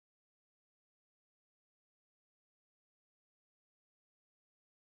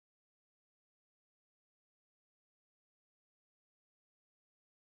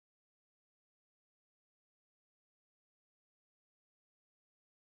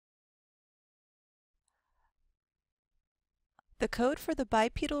The code for the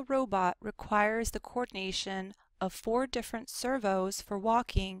bipedal robot requires the coordination of 4 different servos for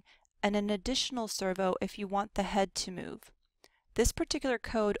walking and an additional servo if you want the head to move. This particular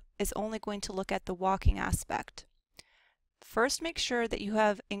code is only going to look at the walking aspect. First, make sure that you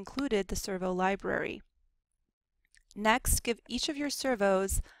have included the servo library. Next, give each of your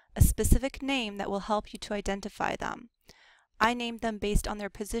servos a specific name that will help you to identify them. I named them based on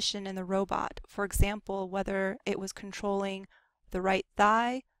their position in the robot. For example, whether it was controlling the right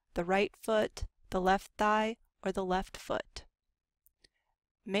thigh, the right foot, the left thigh, or the left foot.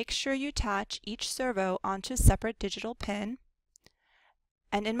 Make sure you attach each servo onto a separate digital pin.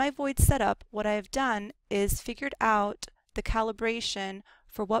 And in my void setup, what I have done is figured out the calibration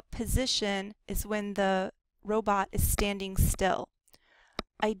for what position is when the robot is standing still.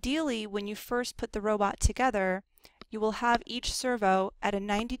 Ideally, when you first put the robot together, you will have each servo at a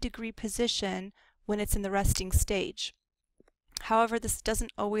 90-degree position when it's in the resting stage. However, this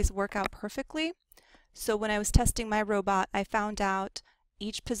doesn't always work out perfectly. So when I was testing my robot, I found out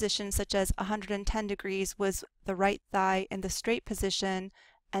each position, such as 110 degrees, was the right thigh in the straight position,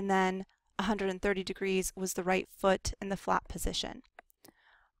 and then 130 degrees was the right foot in the flat position.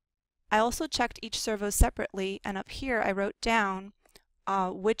 I also checked each servo separately, and up here I wrote down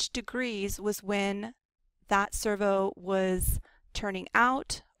which degrees was when that servo was turning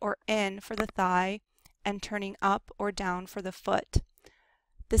out or in for the thigh and turning up or down for the foot.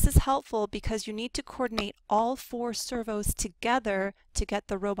 This is helpful because you need to coordinate all 4 servos together to get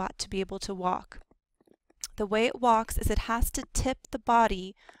the robot to be able to walk. The way it walks is it has to tip the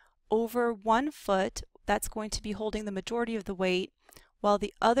body over one foot that's going to be holding the majority of the weight, while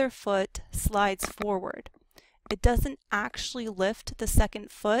the other foot slides forward. It doesn't actually lift the second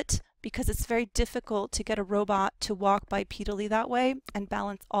foot because it's very difficult to get a robot to walk bipedally that way and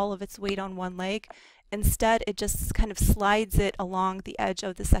balance all of its weight on one leg. Instead, it just kind of slides it along the edge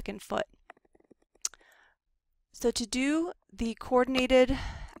of the second foot. So to do the coordinated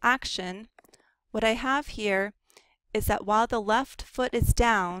action, what I have here is that while the left foot is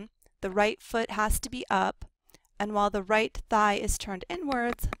down, the right foot has to be up, and while the right thigh is turned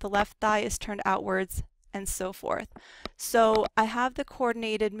inwards, the left thigh is turned outwards, and so forth. So I have the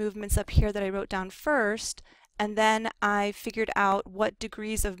coordinated movements up here that I wrote down first, and then I figured out what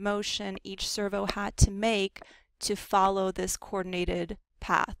degrees of motion each servo had to make to follow this coordinated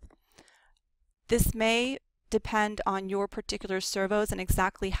path. This may depend on your particular servos and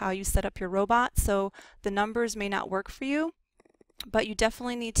exactly how you set up your robot, so the numbers may not work for you, but you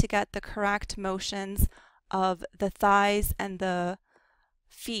definitely need to get the correct motions of the thighs and the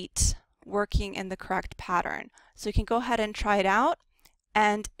feet working in the correct pattern. So you can go ahead and try it out,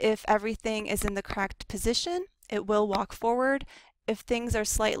 and if everything is in the correct position, it will walk forward. If things are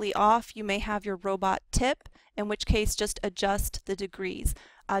slightly off, you may have your robot tip, in which case just adjust the degrees.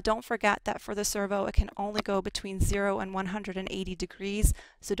 Don't forget that for the servo it can only go between 0 and 180 degrees,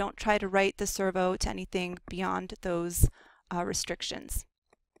 so don't try to write the servo to anything beyond those restrictions.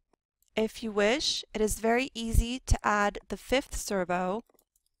 If you wish, it is very easy to add the 5th servo.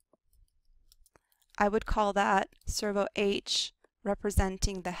 I would call that servo H,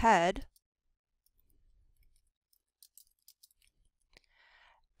 representing the head.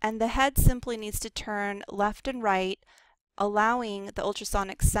 And the head simply needs to turn left and right, allowing the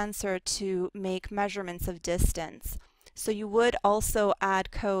ultrasonic sensor to make measurements of distance. So you would also add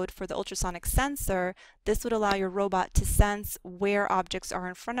code for the ultrasonic sensor. This would allow your robot to sense where objects are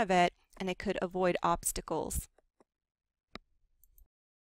in front of it, and it could avoid obstacles.